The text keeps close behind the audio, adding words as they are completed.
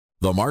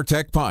The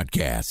MarTech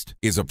Podcast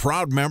is a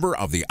proud member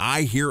of the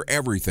I Hear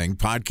Everything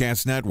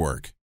Podcast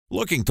Network.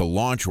 Looking to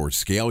launch or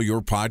scale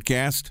your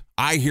podcast?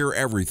 I Hear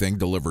Everything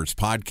delivers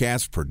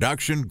podcast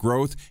production,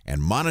 growth,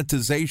 and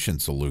monetization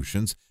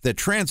solutions that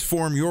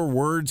transform your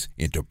words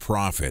into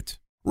profit.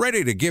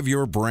 Ready to give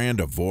your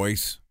brand a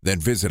voice? Then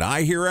visit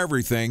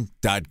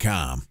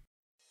iheareverything.com.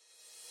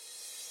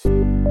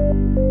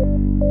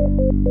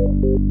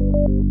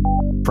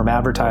 From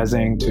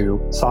advertising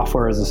to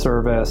software as a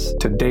service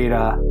to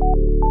data.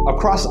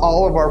 Across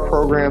all of our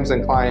programs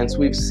and clients,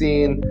 we've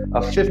seen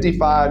a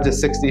 55 to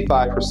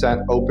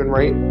 65% open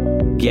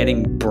rate.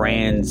 Getting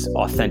brands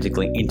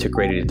authentically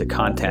integrated into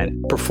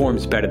content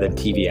performs better than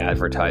TV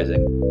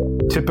advertising.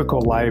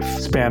 Typical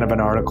lifespan of an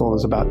article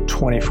is about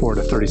 24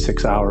 to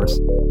 36 hours.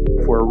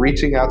 If we're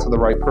reaching out to the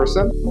right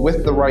person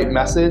with the right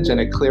message and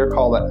a clear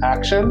call to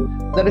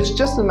action, then it's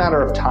just a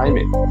matter of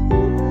timing.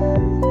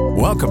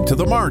 Welcome to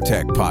the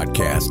MarTech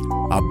Podcast,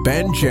 a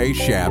Ben J.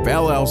 Schaap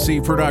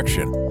LLC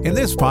production. In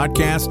this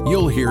podcast,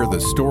 you'll hear the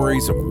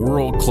stories of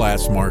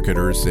world-class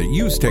marketers that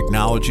use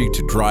technology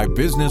to drive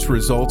business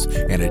results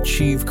and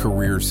achieve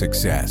career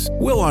success.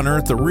 We'll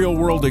unearth the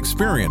real-world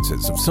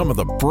experiences of some of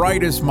the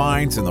brightest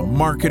minds in the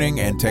marketing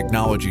and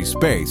technology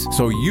space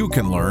so you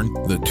can learn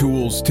the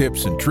tools,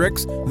 tips, and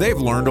tricks they've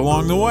learned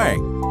along the way.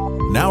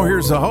 Now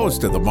here's the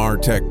host of the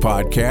MarTech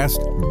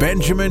Podcast,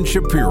 Benjamin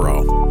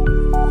Shapiro.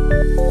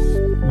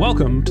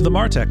 Welcome to the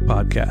MarTech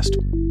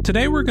Podcast.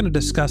 Today we're going to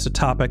discuss a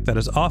topic that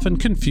is often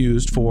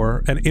confused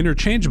for and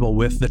interchangeable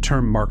with the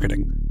term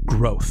marketing,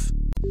 growth.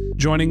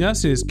 Joining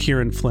us is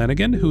Kieran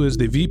Flanagan, who is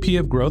the VP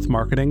of Growth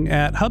Marketing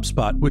at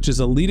HubSpot, which is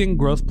a leading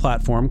growth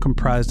platform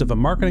comprised of a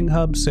marketing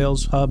hub,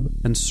 sales hub,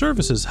 and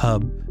services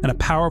hub, and a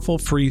powerful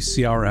free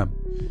CRM.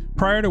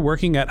 Prior to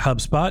working at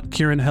HubSpot,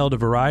 Kieran held a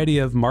variety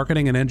of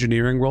marketing and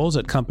engineering roles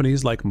at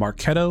companies like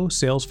Marketo,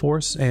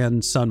 Salesforce,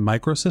 and Sun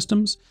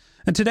Microsystems.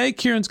 And today,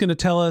 Kieran's going to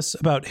tell us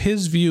about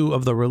his view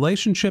of the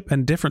relationship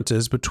and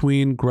differences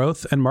between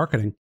growth and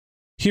marketing.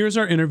 Here's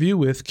our interview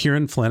with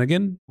Kieran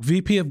Flanagan,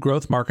 VP of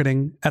Growth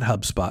Marketing at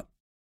HubSpot.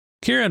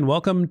 Kieran,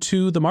 welcome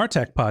to the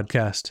MarTech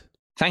Podcast.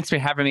 Thanks for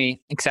having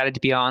me. Excited to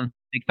be on.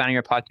 Big fan of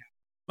your podcast.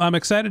 I'm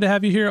excited to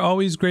have you here.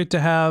 Always great to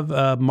have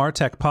a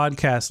MarTech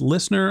Podcast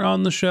listener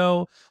on the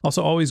show.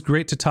 Also, always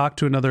great to talk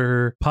to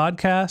another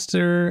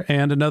podcaster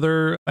and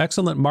another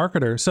excellent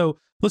marketer. So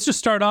let's just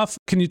start off.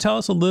 Can you tell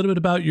us a little bit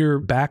about your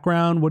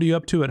background? What are you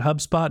up to at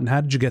HubSpot and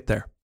how did you get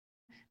there?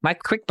 My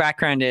quick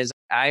background is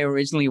I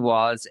originally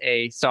was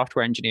a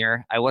software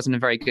engineer. I wasn't a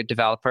very good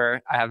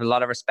developer. I have a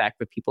lot of respect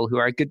for people who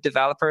are good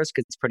developers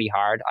because it's pretty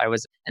hard. I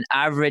was an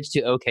average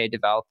to okay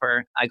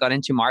developer. I got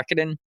into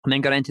marketing and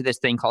then got into this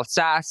thing called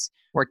SaaS,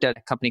 worked at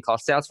a company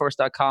called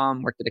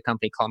Salesforce.com, worked at a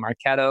company called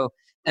Marketo.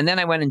 And then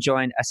I went and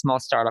joined a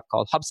small startup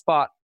called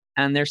HubSpot.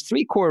 And there's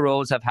three core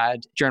roles I've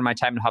had during my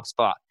time in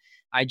HubSpot.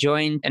 I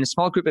joined in a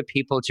small group of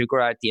people to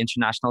grow out the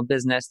international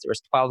business. There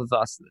was 12 of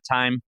us at the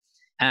time.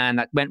 And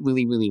that went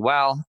really, really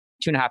well.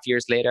 2.5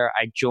 years later,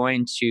 I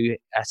joined to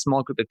a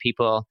small group of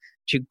people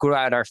to grow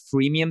out our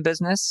freemium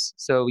business.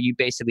 So you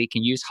basically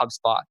can use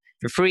HubSpot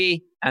for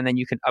free, and then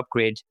you can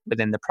upgrade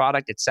within the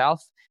product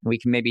itself. We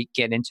can maybe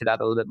get into that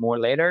a little bit more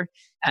later.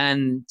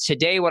 And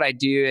today what I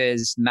do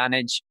is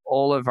manage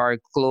all of our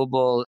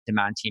global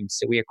demand teams.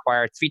 So we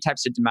acquire 3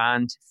 types of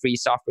demand, free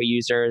software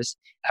users,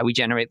 we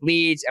generate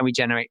leads, and we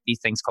generate these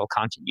things called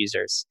content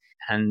users.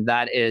 And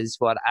that is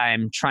what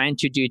I'm trying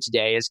to do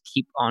today is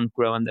keep on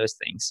growing those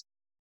things.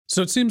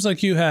 So it seems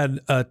like you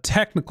had a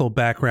technical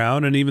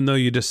background, and even though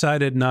you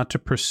decided not to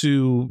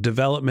pursue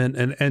development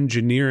and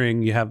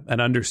engineering, you have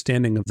an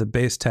understanding of the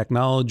base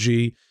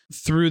technology.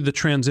 Through the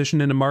transition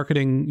into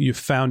marketing, you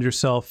found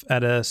yourself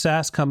at a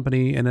SaaS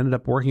company and ended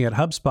up working at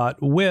HubSpot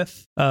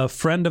with a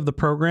friend of the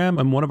program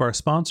and one of our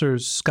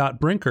sponsors, Scott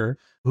Brinker,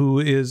 who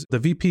is the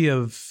VP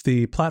of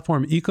the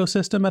platform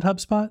ecosystem at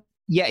HubSpot.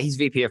 Yeah, he's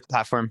VP of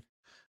platform.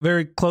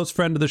 Very close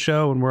friend of the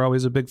show, and we're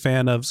always a big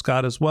fan of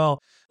Scott as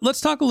well. Let's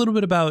talk a little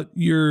bit about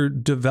your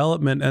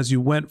development as you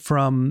went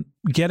from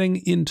getting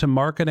into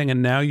marketing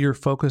and now you're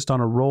focused on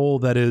a role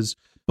that is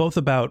both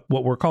about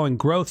what we're calling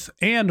growth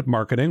and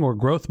marketing or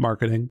growth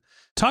marketing.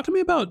 Talk to me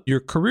about your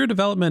career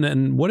development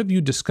and what have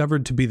you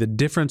discovered to be the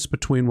difference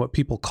between what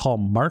people call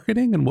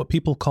marketing and what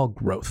people call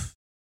growth?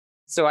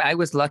 So I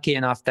was lucky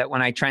enough that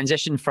when I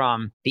transitioned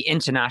from the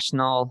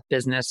international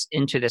business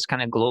into this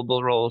kind of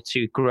global role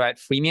to grow out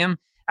freemium,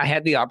 I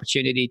had the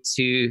opportunity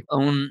to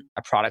own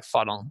a product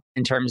funnel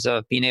in terms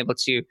of being able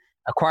to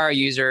acquire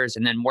users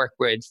and then work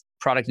with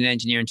product and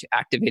engineering to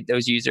activate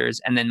those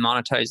users and then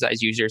monetize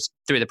those users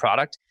through the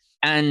product.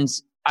 And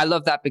I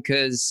love that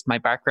because my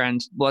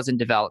background was in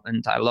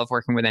development. I love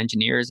working with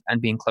engineers and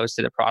being close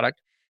to the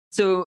product.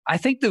 So I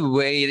think the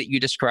way that you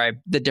describe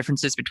the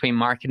differences between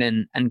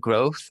marketing and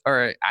growth,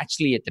 or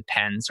actually it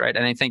depends, right?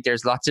 And I think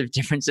there's lots of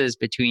differences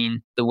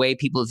between the way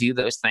people view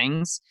those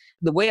things.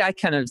 The way I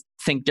kind of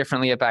think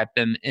differently about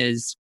them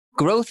is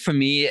growth for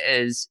me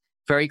is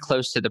very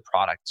close to the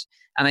product.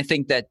 And I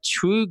think that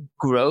true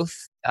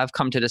growth I've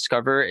come to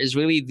discover is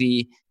really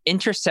the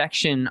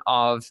intersection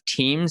of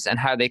teams and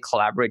how they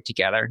collaborate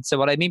together. So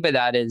what I mean by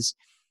that is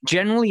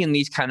generally in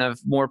these kind of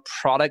more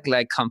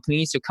product-led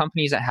companies, so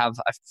companies that have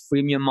a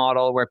freemium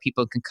model where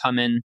people can come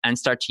in and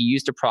start to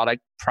use the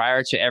product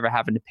prior to ever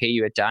having to pay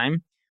you a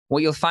dime,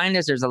 what you'll find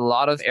is there's a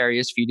lot of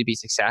areas for you to be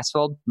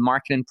successful.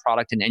 Marketing,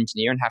 product, and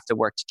engineering have to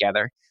work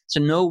together. So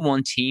no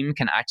one team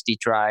can actually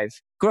drive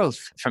growth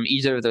from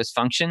either of those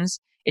functions.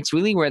 It's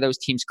really where those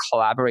teams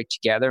collaborate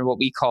together, what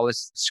we call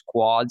as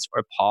squads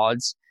or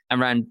pods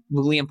around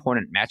really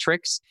important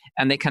metrics,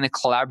 and they kind of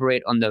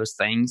collaborate on those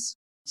things.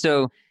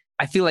 So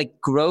I feel like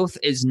growth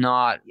is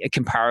not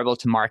comparable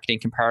to marketing,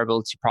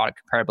 comparable to product,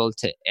 comparable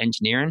to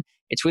engineering.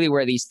 It's really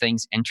where these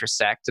things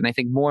intersect. And I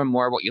think more and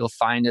more what you'll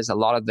find is a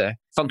lot of the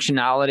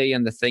functionality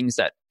and the things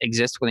that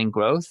exist within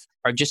growth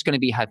are just going to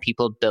be how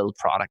people build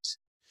product.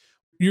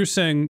 You're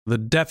saying the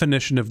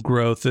definition of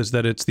growth is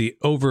that it's the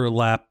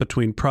overlap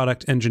between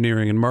product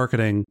engineering and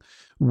marketing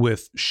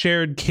with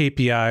shared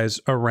KPIs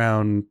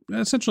around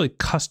essentially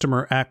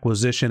customer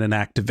acquisition and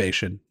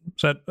activation.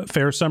 Is that a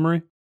fair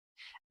summary?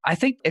 I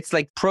think it's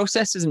like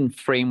processes and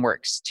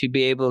frameworks to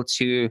be able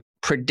to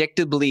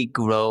predictably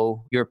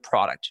grow your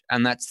product.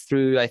 And that's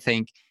through, I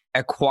think,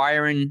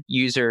 acquiring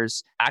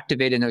users,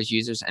 activating those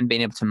users, and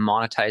being able to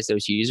monetize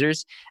those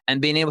users,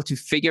 and being able to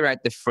figure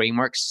out the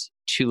frameworks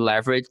to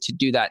leverage to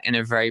do that in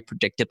a very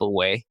predictable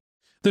way.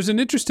 There's an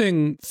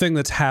interesting thing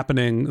that's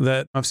happening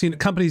that I've seen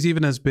companies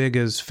even as big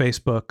as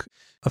Facebook.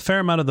 A fair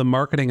amount of the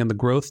marketing and the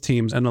growth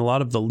teams and a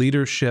lot of the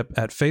leadership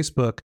at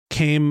Facebook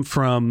came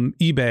from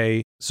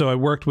eBay. So I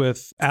worked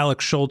with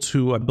Alex Schultz,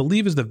 who I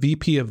believe is the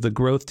VP of the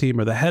growth team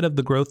or the head of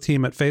the growth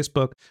team at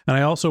Facebook. And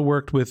I also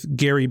worked with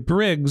Gary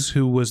Briggs,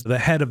 who was the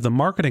head of the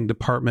marketing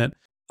department.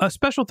 A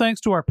special thanks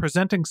to our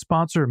presenting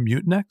sponsor,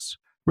 Mutinex.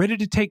 Ready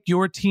to take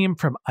your team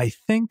from I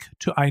think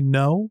to I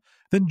know?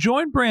 Then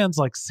join brands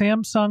like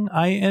Samsung,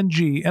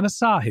 ING, and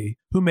Asahi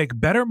who make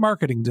better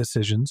marketing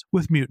decisions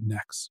with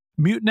Mutinex.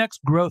 Mutinex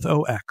Growth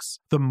OX,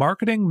 the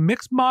marketing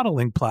mix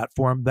modeling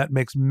platform that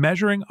makes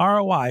measuring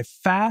ROI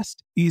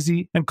fast,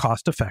 easy, and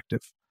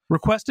cost-effective.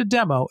 Request a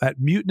demo at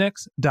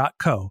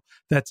mutinex.co.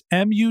 That's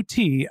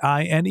MUTINEX.co.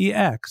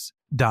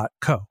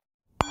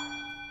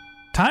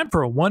 Time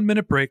for a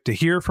 1-minute break to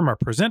hear from our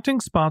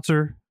presenting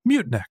sponsor,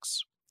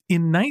 Mutinex.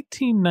 In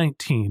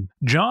 1919,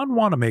 John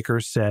Wanamaker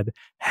said,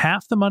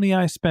 "Half the money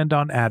I spend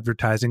on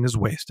advertising is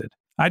wasted.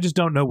 I just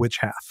don't know which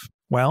half."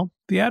 Well,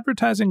 the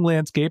advertising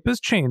landscape has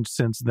changed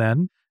since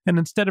then, and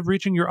instead of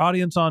reaching your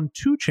audience on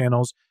 2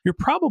 channels, you're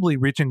probably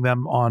reaching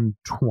them on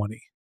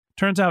 20.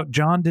 Turns out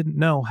John didn't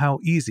know how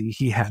easy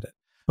he had it.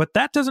 But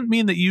that doesn't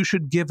mean that you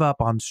should give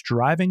up on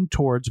striving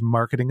towards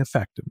marketing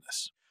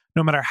effectiveness.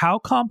 No matter how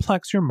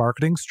complex your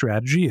marketing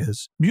strategy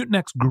is,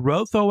 Mutinex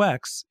Growth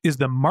OX is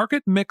the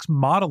market mix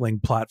modeling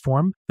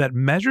platform that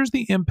measures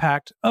the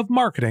impact of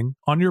marketing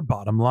on your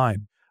bottom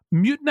line.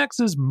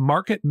 Mutinex's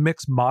market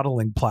mix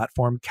modeling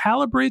platform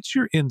calibrates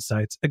your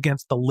insights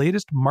against the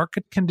latest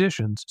market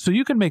conditions so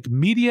you can make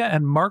media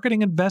and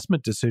marketing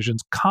investment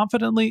decisions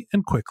confidently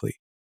and quickly.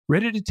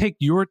 Ready to take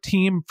your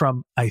team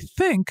from I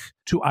think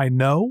to I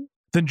know?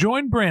 Then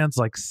join brands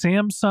like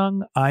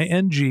Samsung,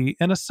 ING,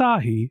 and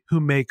Asahi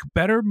who make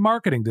better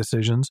marketing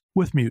decisions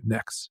with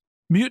Mutinex.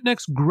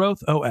 Mutinex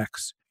Growth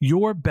OX.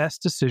 Your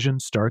best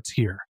decision starts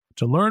here.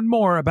 To learn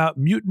more about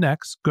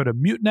Mutinex, go to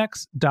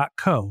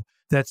mutinex.co.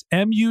 That's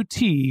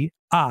MUTINEX.co.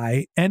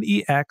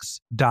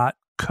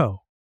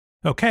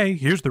 Okay,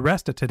 here's the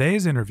rest of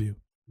today's interview.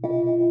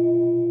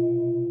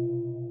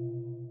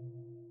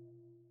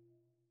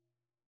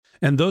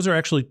 And those are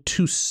actually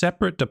 2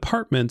 separate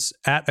departments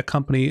at a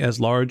company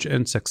as large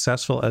and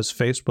successful as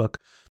Facebook.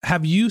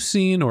 Have you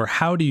seen, or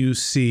how do you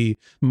see,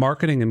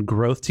 marketing and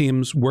growth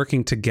teams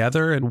working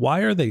together, and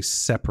why are they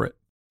separate?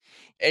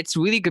 It's a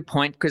really good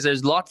point because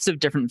there's lots of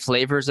different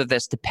flavors of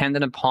this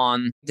depending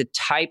upon the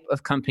type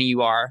of company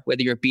you are,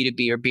 whether you're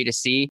B2B or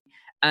B2C,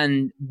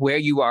 and where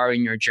you are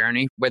in your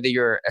journey, whether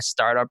you're a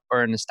startup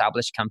or an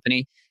established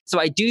company. So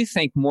I do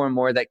think more and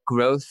more that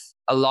growth,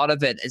 a lot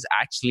of it is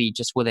actually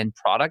just within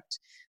product.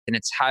 And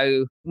it's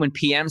how when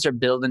PMs are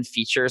building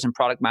features and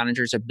product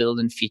managers are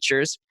building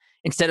features,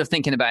 instead of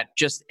thinking about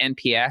just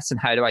NPS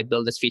and how do I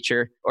build this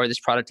feature or this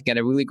product to get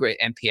a really great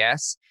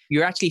NPS,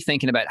 you're actually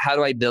thinking about how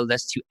do I build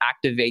this to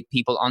activate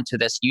people onto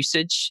this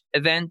usage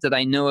event that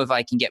I know if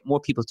I can get more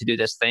people to do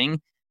this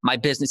thing, my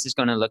business is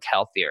going to look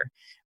healthier.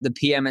 The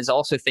PM is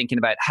also thinking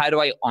about how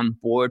do I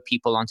onboard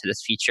people onto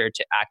this feature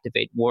to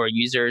activate more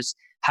users?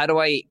 How do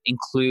I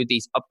include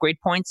these upgrade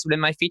points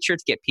within my feature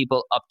to get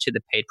people up to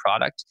the paid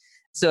product?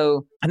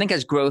 So I think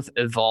as growth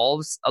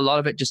evolves, a lot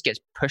of it just gets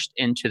pushed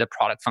into the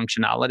product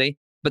functionality.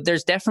 But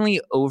there's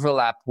definitely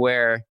overlap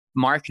where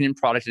marketing,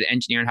 product, and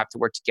engineering have to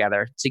work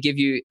together. To give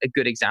you a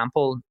good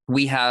example,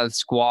 we have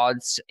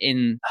squads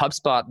in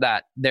HubSpot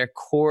that their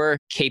core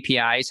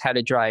KPI is how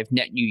to drive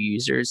net new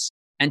users.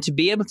 And to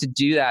be able to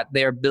do that,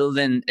 they're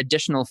building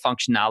additional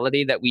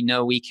functionality that we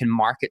know we can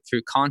market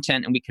through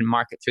content and we can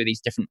market through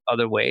these different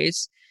other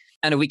ways.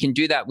 And if we can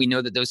do that, we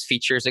know that those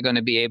features are going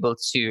to be able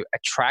to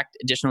attract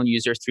additional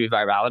users through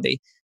virality.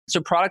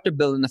 So product are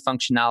building the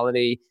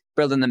functionality,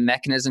 building the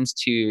mechanisms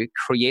to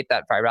create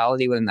that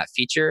virality within that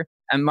feature.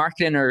 And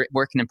marketing are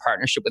working in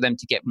partnership with them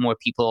to get more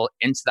people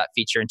into that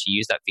feature and to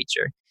use that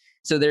feature.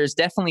 So there's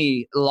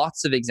definitely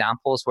lots of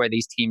examples where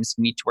these teams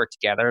need to work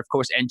together. Of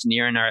course,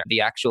 engineering are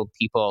the actual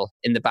people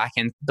in the back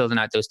end building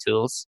out those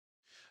tools.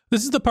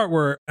 This is the part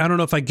where I don't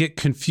know if I get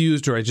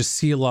confused or I just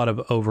see a lot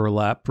of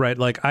overlap, right?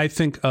 Like I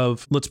think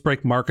of, let's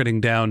break marketing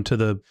down to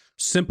the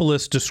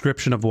simplest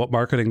description of what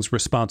marketing's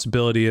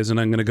responsibility is. And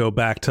I'm going to go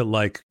back to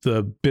like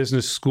the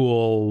business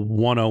school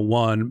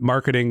 101.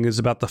 Marketing is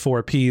about the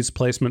 4 Ps: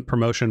 placement,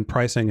 promotion,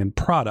 pricing, and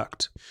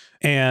product.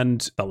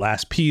 And the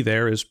last P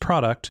there is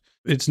product.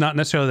 It's not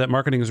necessarily that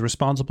marketing is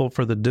responsible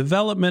for the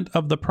development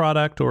of the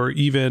product or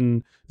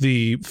even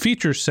the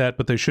feature set,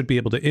 but they should be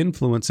able to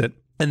influence it.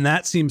 And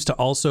that seems to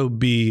also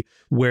be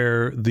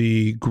where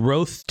the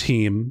growth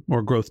team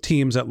or growth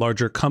teams at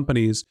larger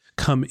companies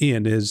come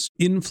in, is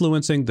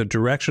influencing the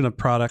direction of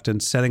product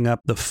and setting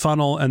up the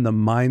funnel and the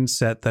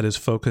mindset that is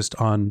focused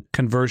on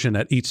conversion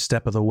at each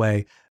step of the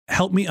way.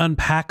 Help me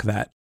unpack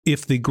that.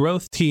 If the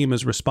growth team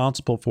is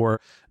responsible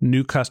for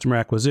new customer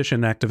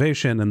acquisition,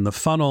 activation, and the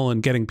funnel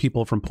and getting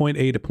people from point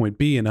A to point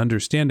B and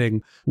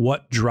understanding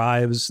what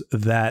drives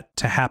that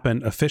to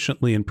happen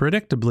efficiently and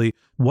predictably,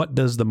 what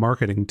does the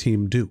marketing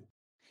team do?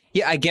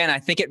 Yeah, again, I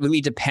think it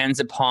really depends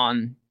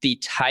upon the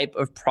type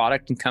of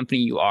product and company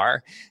you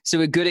are.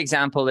 So a good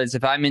example is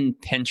if I'm in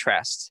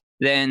Pinterest,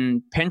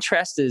 then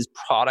Pinterest's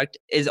product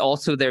is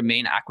also their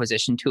main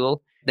acquisition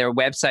tool. Their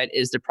website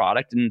is the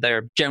product, and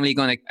they're generally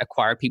going to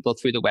acquire people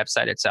through the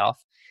website itself.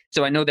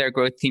 So I know their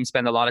growth team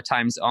spend a lot of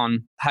times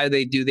on how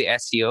they do the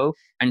SEO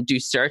and do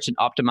search and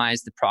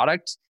optimize the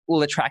product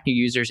will attract new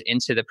users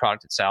into the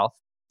product itself.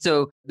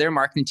 So their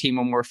marketing team,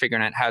 when we're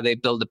figuring out how they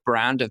build the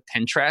brand of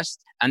Pinterest,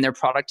 and their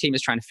product team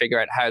is trying to figure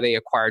out how they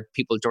acquired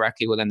people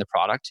directly within the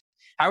product.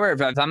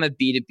 However, if I'm a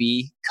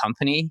B2B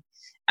company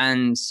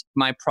and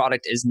my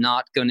product is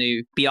not going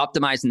to be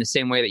optimized in the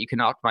same way that you can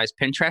optimize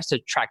Pinterest to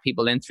attract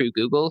people in through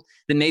Google,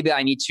 then maybe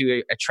I need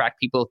to attract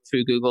people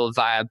through Google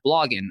via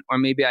blogging, or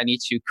maybe I need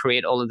to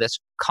create all of this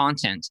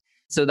content.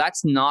 So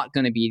that's not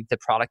going to be the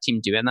product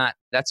team doing that.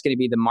 That's going to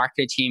be the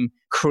marketing team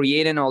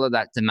creating all of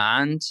that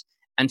demand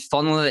and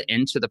funnel it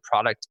into the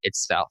product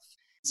itself.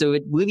 So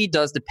it really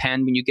does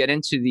depend when you get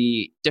into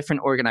the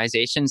different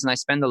organizations, and I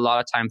spend a lot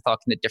of time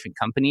talking to different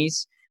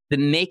companies. The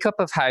makeup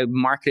of how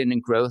marketing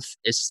and growth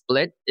is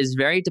split is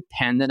very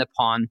dependent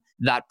upon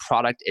that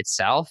product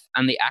itself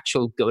and the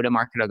actual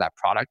go-to-market of that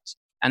product.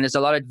 And there's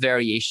a lot of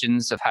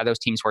variations of how those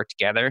teams work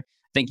together.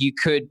 I think you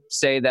could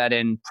say that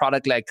in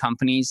product-led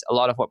companies, a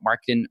lot of what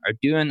marketing are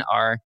doing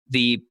are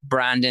the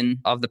branding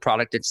of the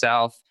product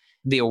itself,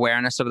 the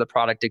awareness of the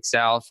product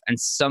itself, and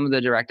some of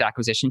the direct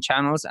acquisition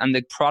channels. And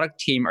the product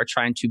team are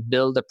trying to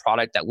build a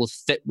product that will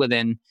fit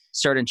within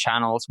certain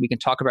channels. We can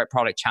talk about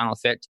product channel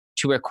fit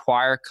to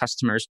acquire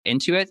customers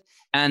into it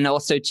and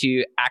also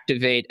to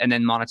activate and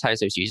then monetize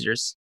those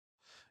users.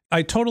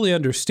 I totally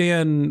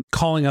understand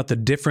calling out the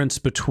difference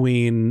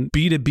between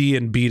B2B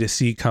and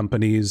B2C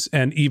companies,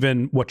 and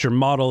even what your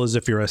model is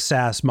if you're a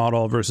SaaS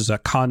model versus a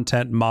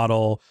content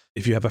model.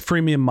 If you have a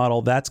freemium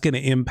model, that's going to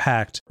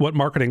impact what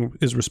marketing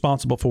is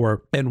responsible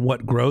for and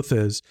what growth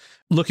is.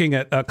 Looking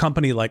at a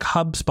company like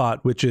HubSpot,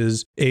 which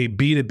is a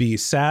B2B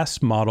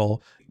SaaS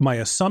model, my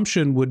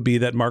assumption would be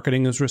that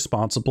marketing is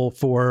responsible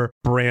for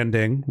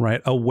branding, right?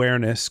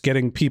 Awareness,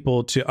 getting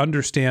people to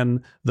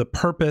understand the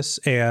purpose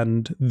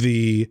and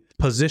the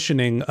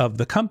positioning of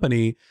the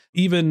company,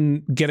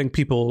 even getting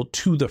people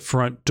to the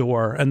front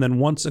door. And then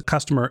once a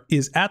customer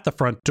is at the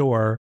front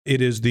door,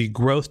 it is the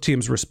growth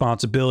team's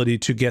responsibility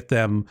to get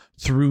them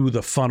through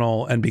the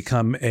funnel and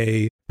become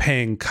a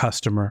paying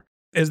customer.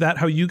 Is that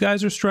how you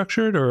guys are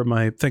structured, or am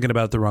I thinking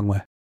about it the wrong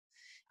way?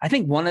 I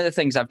think one of the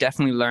things I've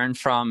definitely learned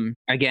from,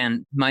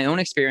 again, my own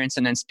experience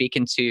and then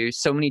speaking to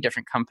so many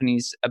different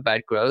companies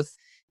about growth,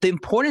 the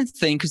important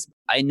thing, because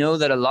I know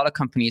that a lot of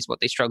companies,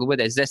 what they struggle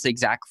with is this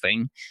exact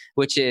thing,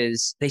 which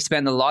is they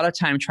spend a lot of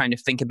time trying to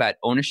think about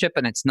ownership,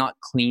 and it's not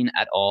clean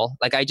at all.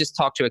 Like I just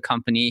talked to a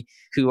company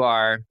who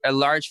are a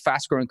large,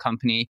 fast-growing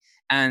company,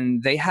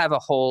 and they have a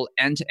whole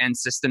end-to-end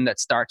system that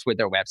starts with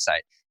their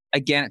website.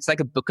 Again, it's like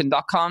a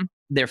booking.com.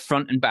 Their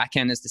front and back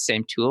end is the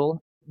same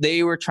tool.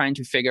 They were trying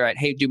to figure out,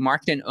 hey, do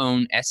marketing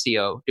own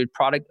SEO? Did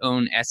product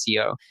own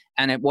SEO?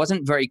 And it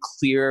wasn't very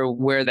clear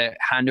where the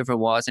handover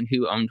was and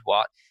who owned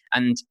what.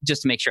 And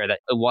just to make sure that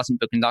it wasn't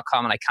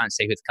booking.com, and I can't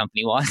say who the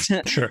company was,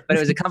 Sure. but it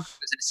was a company that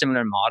was in a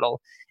similar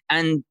model.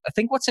 And I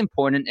think what's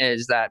important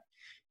is that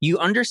you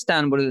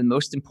understand what are the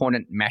most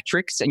important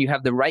metrics, and you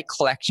have the right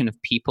collection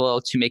of people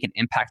to make an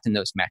impact in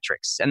those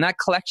metrics. And that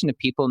collection of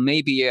people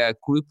may be a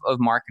group of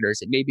marketers.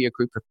 It may be a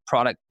group of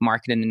product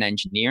marketing and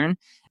engineering.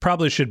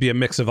 Probably should be a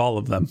mix of all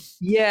of them.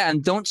 Yeah,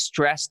 and don't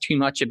stress too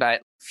much about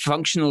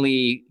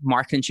functionally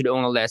marketing should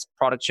own all this,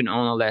 product should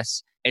own all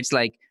this. It's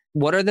like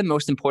what are the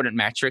most important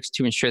metrics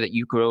to ensure that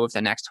you grow over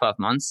the next 12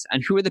 months?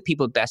 And who are the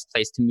people best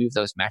placed to move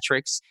those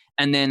metrics?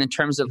 And then in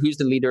terms of who's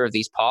the leader of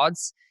these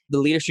pods, the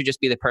leader should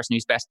just be the person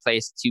who's best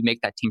placed to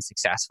make that team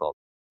successful.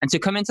 And to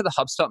come into the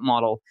HubSpot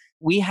model,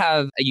 we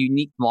have a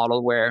unique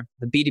model where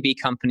the B2B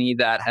company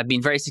that have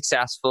been very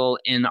successful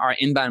in our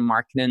inbound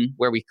marketing,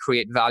 where we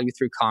create value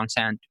through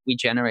content, we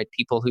generate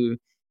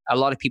a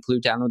lot of people who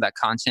download that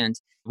content.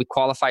 We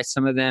qualify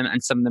some of them,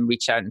 and some of them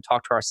reach out and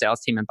talk to our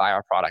sales team and buy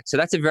our product. So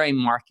that's a very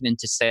marketing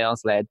to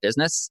sales led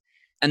business.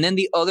 And then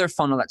the other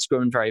funnel that's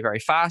growing very, very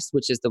fast,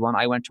 which is the one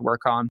I went to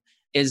work on,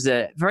 is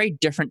a very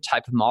different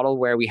type of model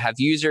where we have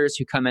users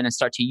who come in and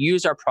start to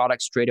use our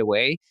product straight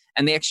away,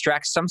 and they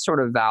extract some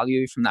sort of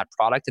value from that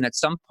product. And at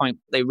some point,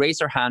 they raise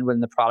their hand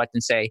within the product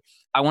and say,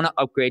 I want to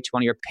upgrade to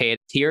one of your paid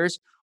tiers,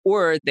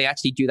 or they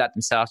actually do that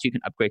themselves. You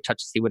can upgrade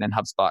touchlessly within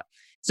HubSpot.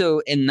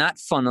 So in that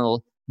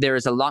funnel, there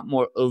is a lot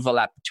more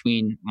overlap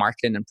between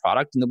marketing and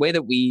product. And the way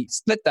that we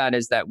split that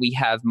is that we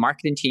have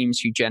marketing teams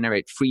who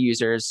generate free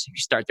users who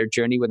start their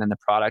journey within the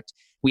product.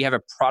 We have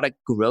a product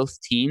growth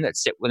team that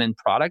sit within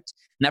product.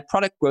 And that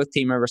product growth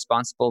team are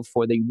responsible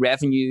for the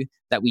revenue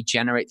that we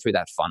generate through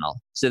that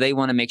funnel. So they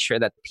want to make sure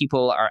that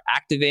people are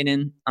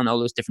activating on all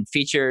those different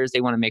features.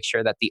 They want to make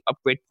sure that the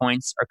upgrade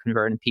points are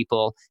converting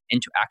people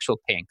into actual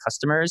paying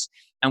customers.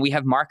 And we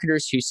have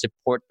marketers who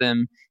support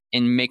them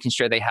in making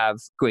sure they have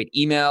great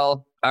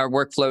email, our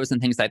workflows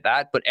and things like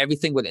that. But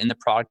everything within the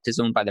product is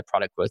owned by the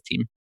product growth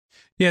team.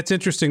 Yeah, it's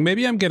interesting.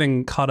 Maybe I'm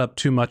getting caught up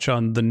too much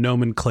on the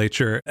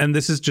nomenclature, and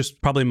this is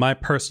just probably my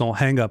personal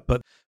hang-up,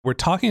 but we're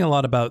talking a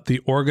lot about the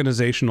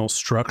organizational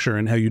structure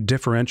and how you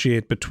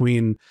differentiate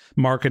between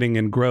marketing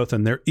and growth,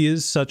 and there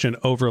is such an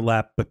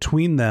overlap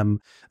between them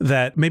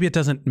that maybe it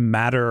doesn't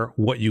matter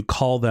what you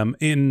call them.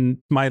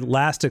 In my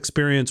last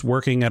experience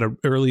working at an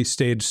early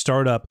stage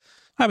startup,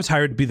 I was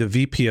hired to be the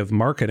VP of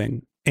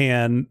marketing.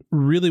 And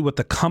really what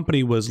the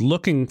company was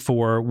looking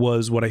for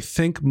was what I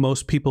think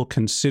most people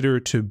consider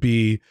to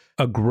be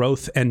a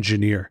growth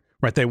engineer,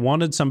 right? They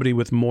wanted somebody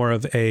with more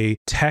of a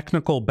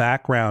technical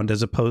background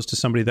as opposed to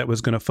somebody that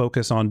was going to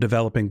focus on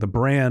developing the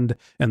brand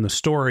and the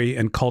story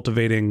and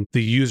cultivating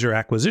the user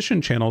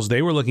acquisition channels.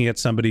 They were looking at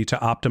somebody to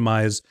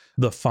optimize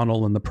the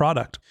funnel and the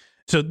product.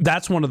 So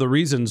that's one of the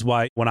reasons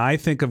why when I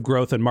think of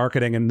growth and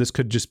marketing, and this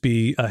could just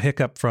be a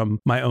hiccup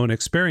from my own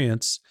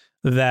experience,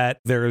 that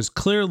there is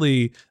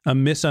clearly a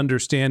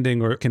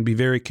misunderstanding, or it can be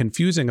very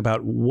confusing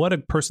about what a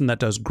person that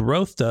does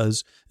growth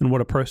does and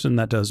what a person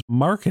that does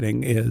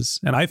marketing is.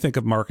 And I think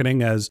of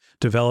marketing as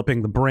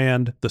developing the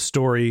brand, the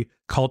story,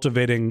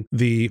 cultivating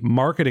the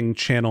marketing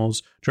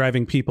channels,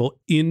 driving people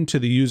into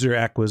the user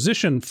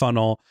acquisition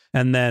funnel,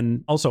 and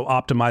then also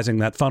optimizing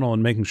that funnel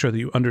and making sure that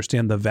you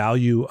understand the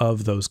value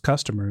of those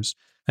customers.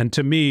 And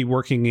to me,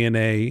 working in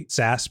a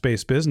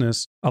SaaS-based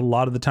business, a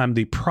lot of the time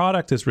the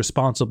product is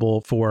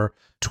responsible for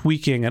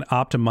tweaking and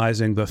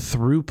optimizing the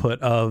throughput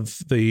of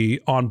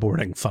the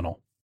onboarding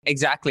funnel.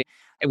 Exactly.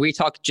 We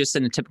talk just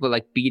in a typical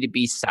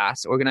B2B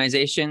SaaS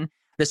organization.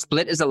 The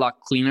split is a lot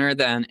cleaner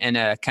than in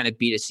a kind of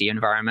B2C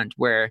environment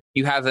where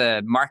you have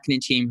a marketing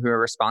team who are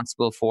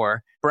responsible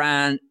for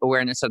brand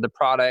awareness of the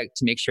product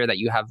to make sure that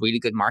you have really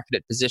good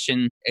market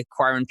position,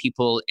 acquiring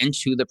people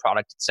into the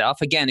product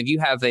itself. Again, if you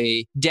have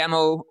a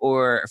demo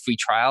or a free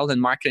trial, then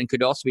marketing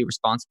could also be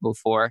responsible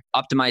for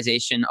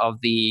optimization of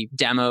the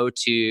demo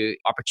to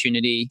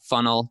opportunity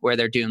funnel where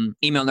they're doing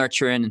email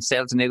nurturing and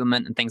sales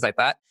enablement and things like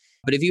that.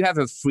 But if you have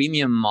a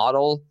freemium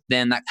model,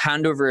 then that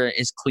handover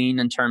is clean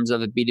in terms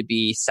of a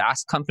B2B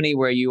SaaS company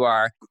where you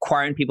are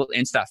acquiring people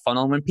into that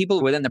funnel. When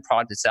people within the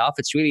product itself,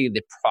 it's really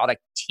the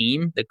product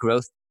team, the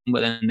growth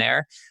within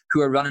there, who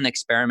are running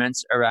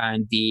experiments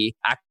around the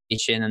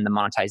activation and the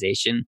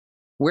monetization.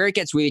 Where it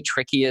gets really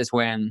tricky is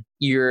when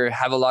you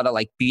have a lot of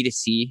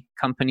B2C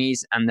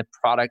companies and the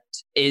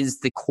product is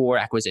the core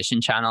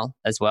acquisition channel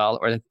as well,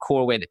 or the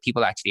core way that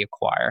people actually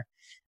acquire.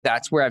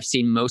 That's where I've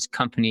seen most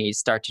companies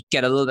start to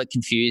get a little bit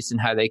confused in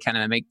how they kind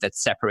of make that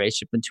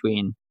separation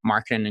between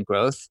marketing and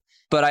growth.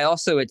 But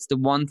it's the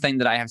one thing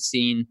that I have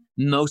seen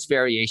most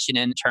variation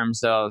in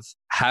terms of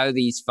how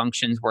these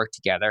functions work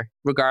together,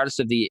 regardless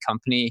of the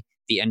company,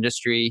 the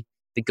industry,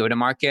 the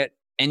go-to-market.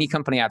 Any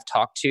company I've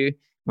talked to,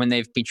 when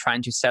they've been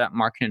trying to set up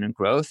marketing and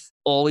growth,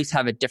 always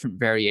have a different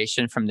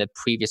variation from the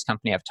previous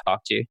company I've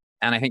talked to.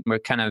 And I think we're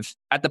kind of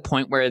at the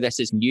point where this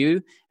is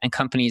new and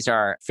companies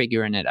are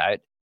figuring it out.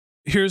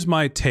 Here's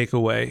my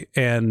takeaway,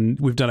 and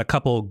we've done a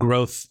couple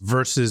growth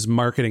versus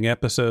marketing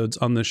episodes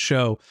on this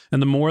show.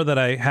 And the more that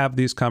I have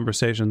these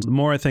conversations, the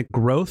more I think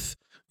growth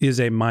is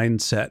a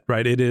mindset,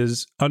 right? It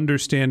is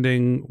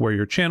understanding where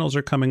your channels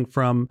are coming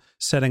from,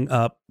 setting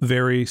up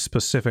very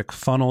specific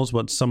funnels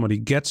once somebody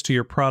gets to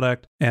your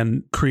product,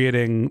 and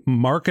creating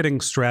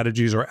marketing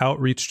strategies or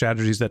outreach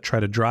strategies that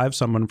try to drive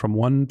someone from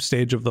one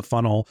stage of the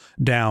funnel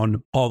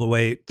down all the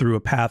way through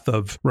a path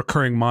of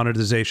recurring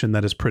monetization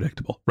that is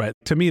predictable, right?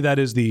 To me, that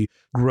is the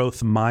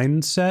growth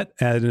mindset.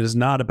 And it is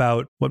not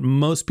about what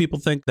most people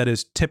think that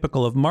is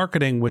typical of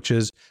marketing, which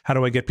is how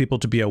do I get people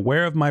to be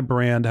aware of my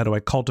brand? How do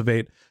I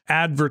cultivate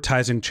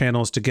advertising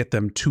channels to get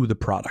them to the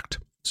product?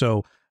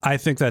 So I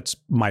think that's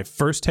my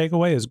first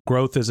takeaway is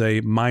growth is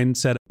a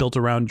mindset built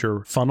around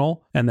your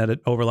funnel and that it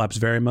overlaps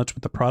very much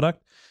with the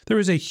product. There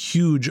is a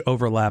huge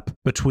overlap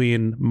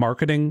between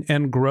marketing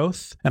and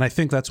growth. And I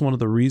think that's one of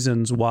the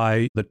reasons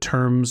why the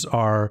terms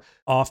are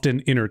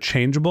often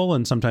interchangeable.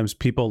 And sometimes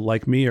people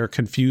like me are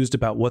confused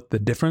about what the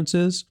difference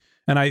is.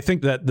 And I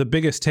think that the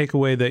biggest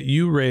takeaway that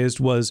you raised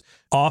was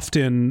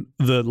often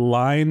the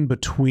line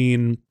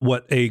between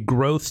what a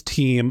growth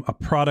team, a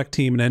product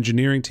team, an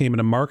engineering team, and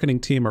a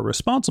marketing team are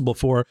responsible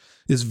for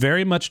is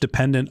very much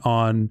dependent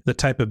on the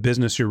type of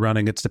business you're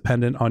running. It's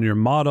dependent on your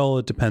model.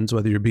 It depends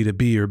whether you're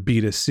B2B or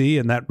B2C.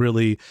 And that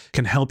really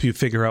can help you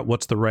figure out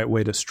what's the right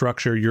way to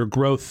structure your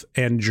growth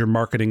and your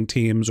marketing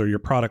teams or your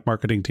product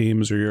marketing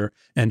teams or your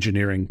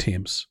engineering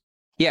teams.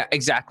 Yeah,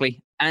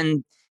 exactly.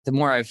 And the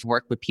more I've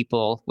worked with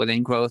people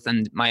within growth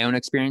and my own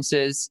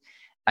experiences,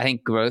 I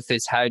think growth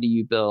is how do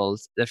you build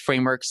the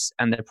frameworks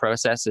and the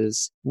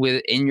processes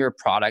within your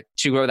product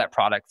to grow that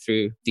product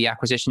through the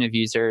acquisition of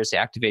users, the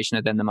activation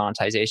of them, the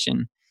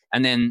monetization.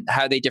 And then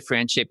how they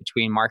differentiate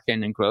between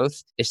marketing and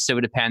growth is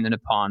so dependent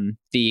upon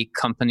the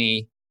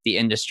company, the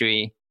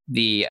industry,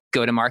 the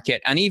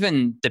go-to-market, and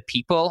even the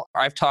people.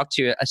 I've talked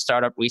to a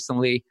startup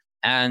recently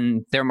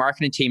and their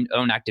marketing team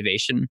owned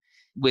activation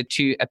with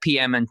a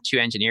PM and 2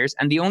 engineers.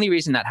 And the only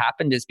reason that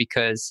happened is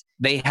because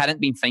they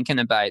hadn't been thinking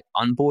about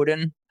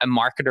onboarding. A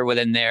marketer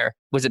within there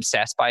was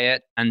obsessed by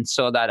it and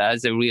saw that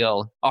as a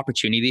real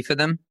opportunity for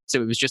them. So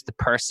it was just the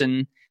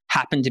person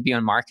happened to be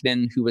on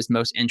marketing who was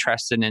most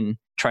interested in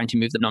trying to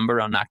move the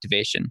number on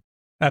activation.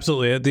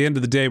 Absolutely. At the end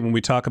of the day, when we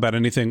talk about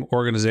anything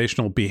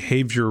organizational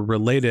behavior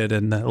related,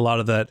 and a lot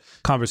of that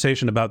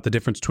conversation about the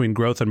difference between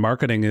growth and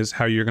marketing is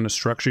how you're going to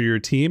structure your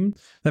team,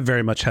 that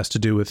very much has to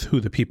do with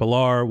who the people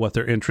are, what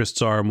their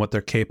interests are, and what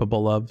they're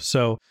capable of.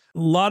 So a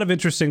lot of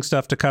interesting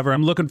stuff to cover.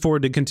 I'm looking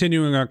forward to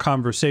continuing our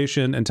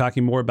conversation and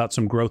talking more about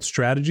some growth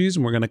strategies,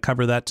 and we're going to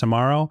cover that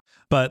tomorrow.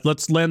 But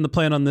let's land the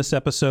plane on this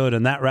episode,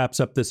 and that wraps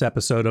up this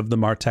episode of the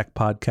MarTech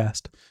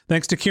Podcast.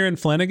 Thanks to Kieran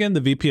Flanagan,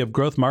 the VP of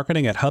Growth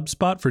Marketing at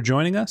HubSpot, for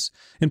joining us.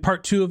 In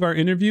part 2 of our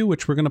interview,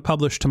 which we're going to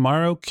publish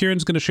tomorrow,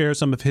 Kieran's going to share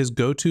some of his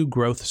go-to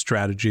growth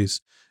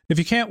strategies. If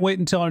you can't wait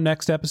until our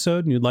next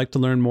episode and you'd like to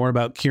learn more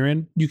about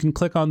Kieran, you can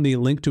click on the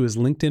link to his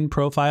LinkedIn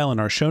profile in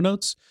our show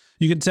notes.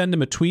 You can send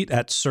him a tweet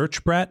at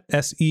SearchBrat,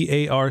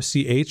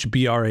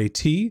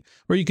 SearchBrat,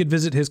 or you could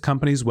visit his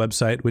company's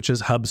website, which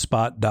is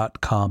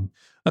HubSpot.com.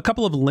 A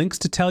couple of links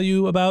to tell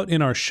you about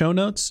in our show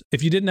notes.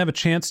 If you didn't have a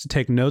chance to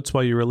take notes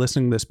while you were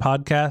listening to this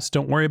podcast,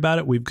 don't worry about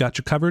it. We've got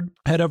you covered.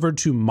 Head over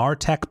to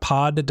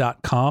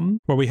martechpod.com,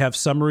 where we have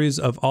summaries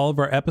of all of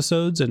our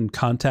episodes and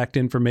contact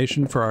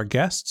information for our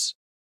guests.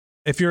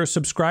 If you're a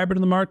subscriber to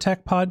the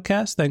MarTech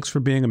Podcast, thanks for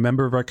being a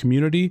member of our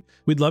community.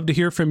 We'd love to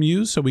hear from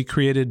you, so we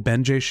created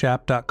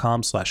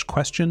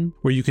benjshap.com/question,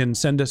 where you can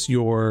send us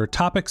your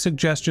topic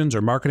suggestions or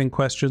marketing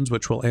questions,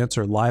 which we'll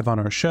answer live on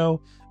our show.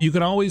 You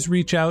can always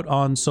reach out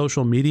on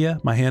social media.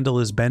 My handle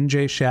is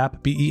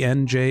benjshap,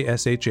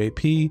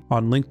 BenJSHAP,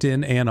 on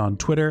LinkedIn and on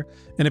Twitter.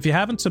 And if you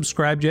haven't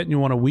subscribed yet and you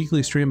want a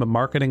weekly stream of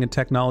marketing and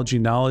technology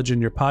knowledge in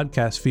your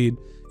podcast feed,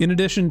 in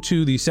addition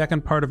to the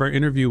second part of our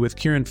interview with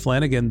Kieran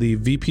Flanagan, the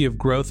VP of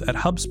Growth at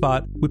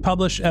HubSpot, we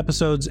publish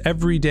episodes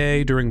every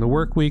day during the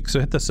work week, so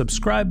hit the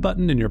subscribe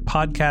button in your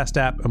podcast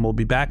app and we'll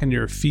be back in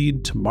your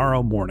feed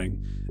tomorrow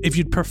morning. If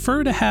you'd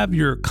prefer to have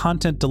your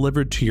content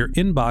delivered to your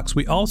inbox,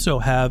 we also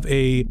have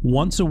a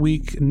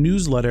once-a-week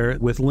newsletter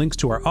with links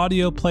to our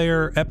audio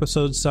player,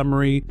 episode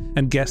summary,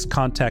 and guest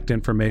contact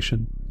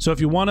information. So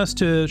if you want us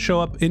to show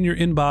up in your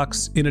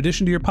inbox, in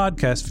addition to your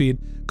podcast feed,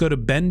 go to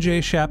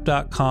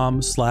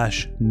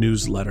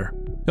benjshap.com/newsletter.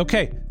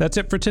 Okay, that's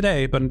it for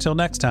today, but until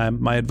next time,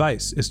 my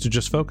advice is to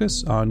just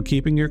focus on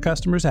keeping your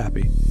customers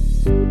happy.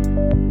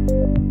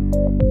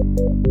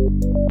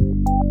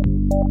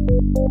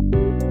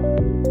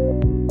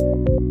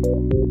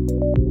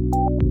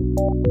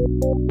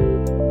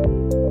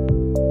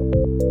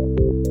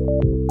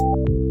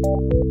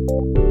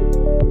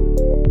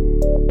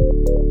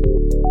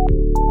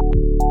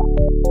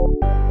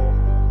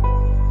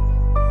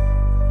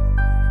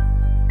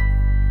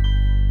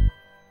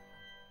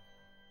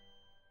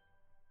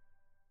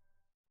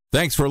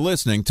 Thanks for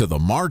listening to the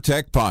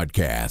MarTech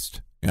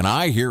Podcast, an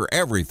I Hear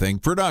Everything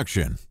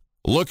production.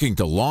 Looking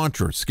to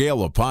launch or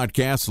scale a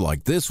podcast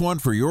like this one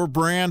for your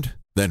brand?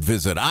 Then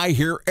visit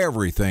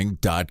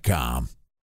iheareverything.com.